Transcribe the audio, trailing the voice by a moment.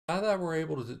Now that we're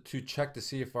able to check to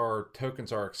see if our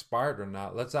tokens are expired or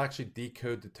not, let's actually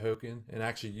decode the token and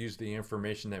actually use the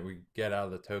information that we get out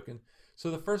of the token. So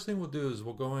the first thing we'll do is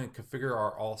we'll go in and configure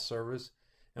our auth service,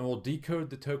 and we'll decode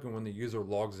the token when the user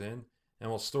logs in, and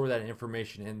we'll store that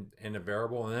information in a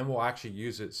variable, and then we'll actually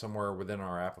use it somewhere within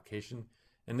our application.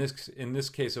 In this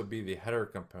case, it'll be the header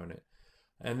component.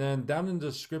 And then down in the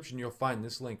description, you'll find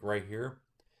this link right here.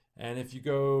 And if you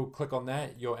go click on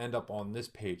that, you'll end up on this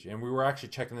page. And we were actually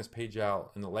checking this page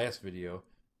out in the last video.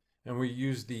 And we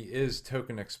used the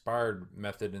isTokenExpired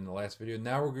method in the last video.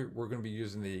 Now we're going to be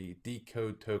using the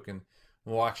decode token.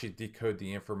 We'll actually decode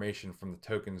the information from the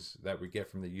tokens that we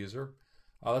get from the user.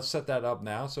 Let's set that up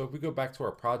now. So if we go back to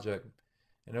our project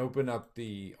and open up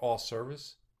the auth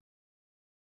service.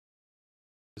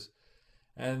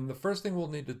 And the first thing we'll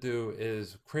need to do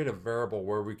is create a variable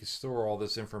where we can store all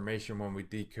this information when we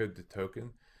decode the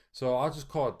token. So I'll just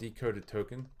call it decoded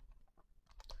token,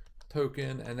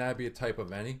 and that'd be a type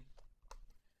of any.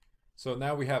 So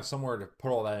now we have somewhere to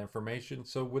put all that information.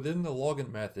 So within the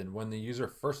login method, when the user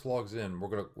first logs in,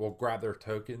 we'll grab their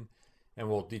token and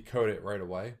we'll decode it right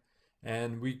away.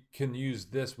 And we can use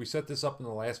this. We set this up in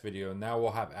the last video, and now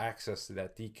we'll have access to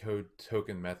that decode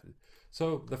token method.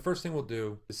 So the first thing we'll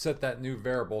do is set that new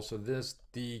variable. So this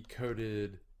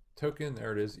decoded token,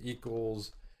 there it is,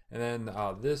 equals, and then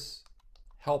this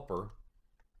helper,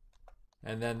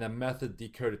 and then the method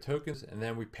decoded tokens, and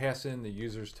then we pass in the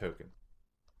user's token.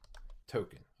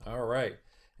 All right.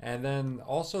 And then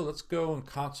also let's go and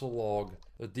console log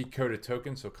the decoded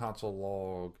token. So console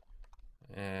log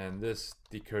and this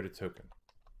decoded token.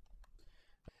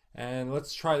 And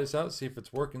let's try this out, see if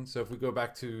it's working. So if we go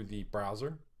back to the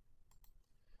browser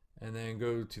and then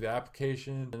go to the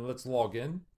application and let's log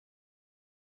in.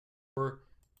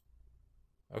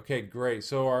 Okay, great.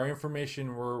 So our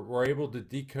information, we're able to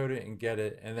decode it and get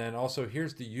it. And then also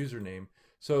here's the username.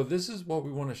 So this is what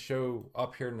we want to show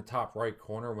up here in the top right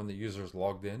corner when the user is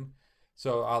logged in.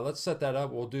 So let's set that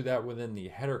up. We'll do that within the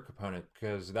header component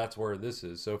because that's where this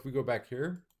is. So if we go back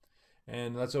here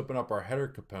and let's open up our header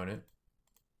component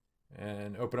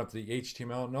and open up the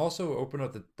HTML and also open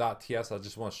up the .ts. I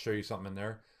just want to show you something in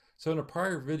there. So in a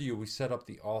prior video, we set up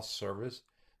the auth service.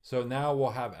 So now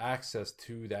we'll have access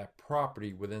to that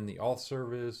property within the auth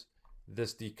service,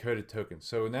 this decoded token.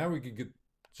 So now we could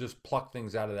just pluck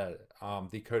things out of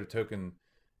that decoded token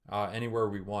anywhere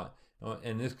we want.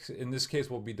 In this case,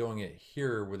 we'll be doing it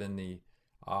here within the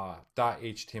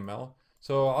 .html.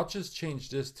 So I'll just change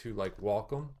this to like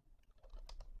welcome,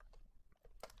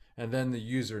 and then the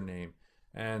username,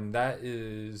 and that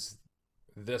is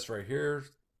this right here.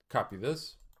 Copy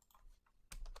this,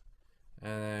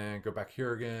 and then go back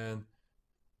here again,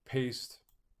 paste.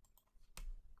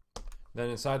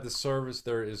 Then inside the service,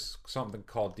 there is something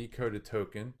called decoded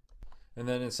token. And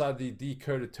then inside the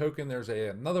decoded token, there's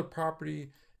another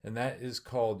property, and that is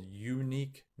called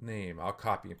unique name. I'll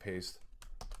copy and paste.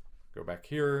 Go back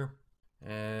here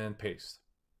and paste.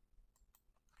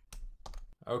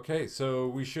 Okay, so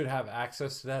we should have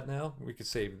access to that now. We can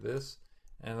save this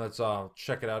and let's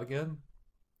check it out again.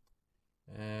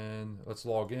 And let's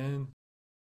log in.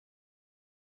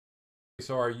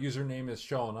 So our username is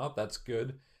showing up. That's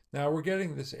good. Now we're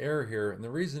getting this error here, and the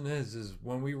reason is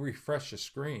when we refresh the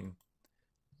screen,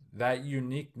 that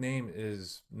unique name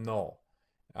is null.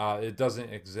 It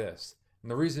doesn't exist.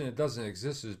 And the reason it doesn't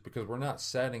exist is because we're not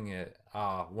setting it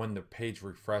when the page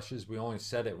refreshes. We only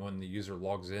set it when the user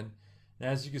logs in. And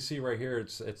as you can see right here,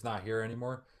 it's not here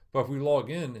anymore. But if we log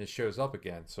in, it shows up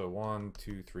again. So 1,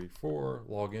 2, 3, 4,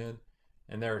 log in,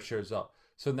 and there it shows up.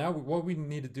 So now what we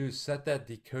need to do is set that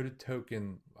decoded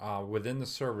token within the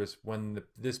service when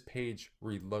this page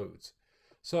reloads.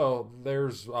 So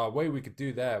there's a way we could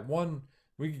do that. One,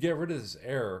 we could get rid of this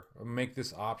error and make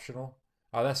this optional.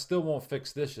 That still won't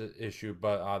fix this issue,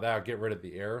 but that'll get rid of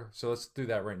the error. So let's do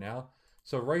that right now.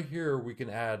 So right here, we can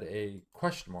add a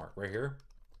question mark right here.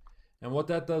 And what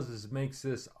that does is makes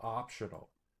this optional.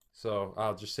 So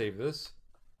I'll just save this,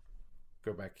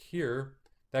 go back here.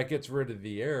 That gets rid of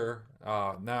the error.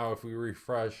 Now if we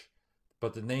refresh,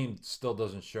 but the name still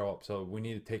doesn't show up, so we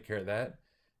need to take care of that.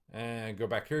 And go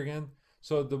back here again.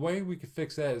 So the way we could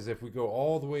fix that is if we go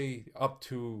all the way up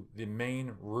to the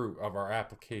main root of our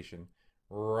application,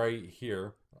 right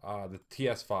here, the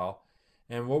TS file.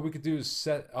 And what we could do is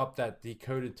set up that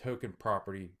decoded token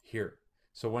property here.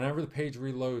 So whenever the page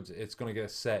reloads, it's going to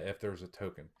get set if there's a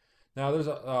token. Now there's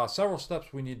several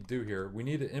steps we need to do here. We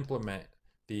need to implement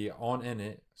the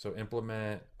onInit. So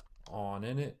implement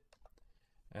onInit.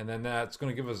 And then that's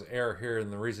going to give us error here.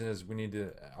 And the reason is we need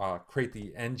to create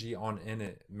the ng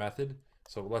onInit method.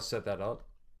 So let's set that up.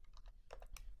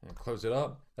 and close it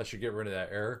up. That should get rid of that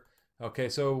error. Okay,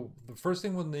 so the first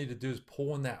thing we'll need to do is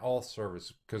pull in that auth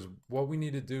service, because what we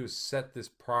need to do is set this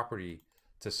property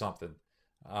to something,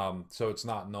 so it's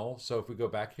not null. So if we go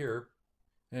back here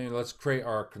and let's create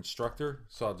our constructor,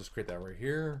 so I'll just create that right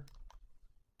here,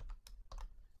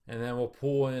 and then we'll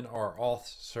pull in our auth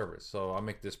service. So I'll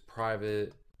make this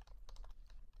private,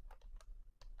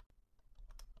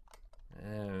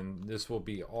 and this will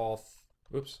be auth,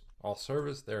 auth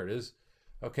service. There it is.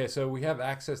 Okay, so we have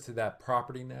access to that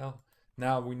property now.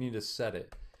 Now we need to set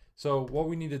it. So what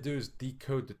we need to do is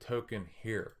decode the token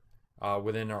here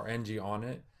within our ng on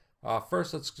it.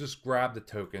 First, let's just grab the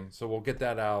token. So we'll get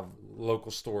that out of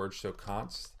local storage, so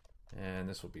const, and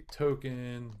this will be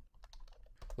token,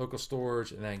 local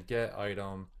storage, and then get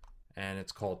item, and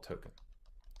it's called token.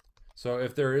 So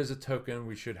if there is a token,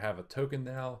 we should have a token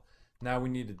now. Now we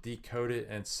need to decode it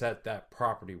and set that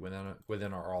property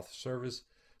within our auth service.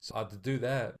 So to do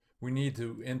that, we need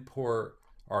to import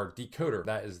our decoder.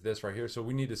 That is this right here. So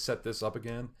we need to set this up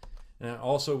again. And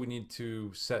also we need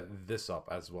to set this up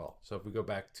as well. So if we go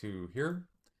back to here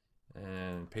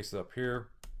and paste it up here,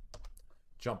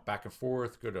 jump back and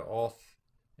forth, go to auth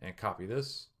and copy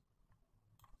this.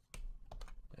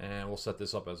 And we'll set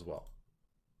this up as well.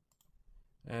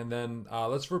 And then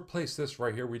let's replace this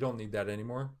right here. We don't need that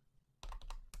anymore.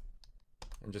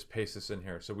 And just paste this in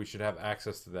here. So we should have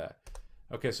access to that.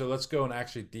 Okay, so let's go and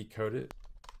actually decode it.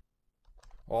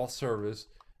 Auth service,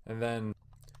 and then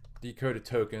decoded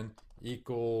token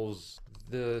equals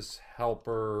this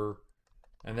helper,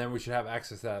 and then we should have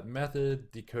access to that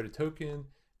method, decoded token,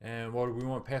 and what do we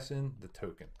want to pass in? The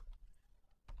token.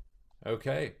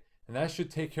 Okay, and that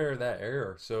should take care of that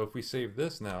error. So if we save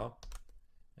this now,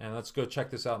 and let's go check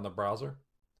this out in the browser.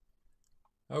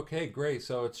 Okay, great,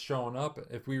 so it's showing up.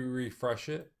 If we refresh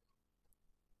it,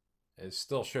 it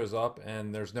still shows up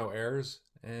and there's no errors.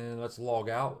 And let's log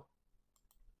out.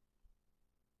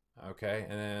 Okay,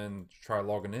 and then try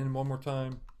logging in one more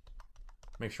time.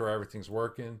 Make sure everything's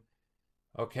working.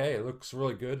 Okay, it looks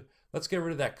really good. Let's get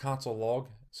rid of that console log.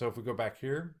 So if we go back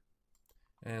here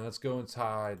and let's go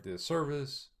inside the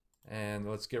service and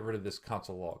let's get rid of this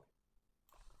console log.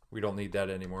 We don't need that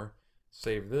anymore.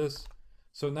 Save this.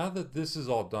 So now that this is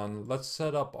all done, let's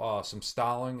set up some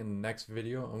styling in the next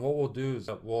video. And what we'll do is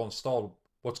that we'll install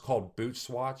what's called boot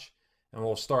swatch, and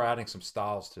we'll start adding some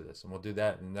styles to this, and we'll do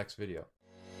that in the next video.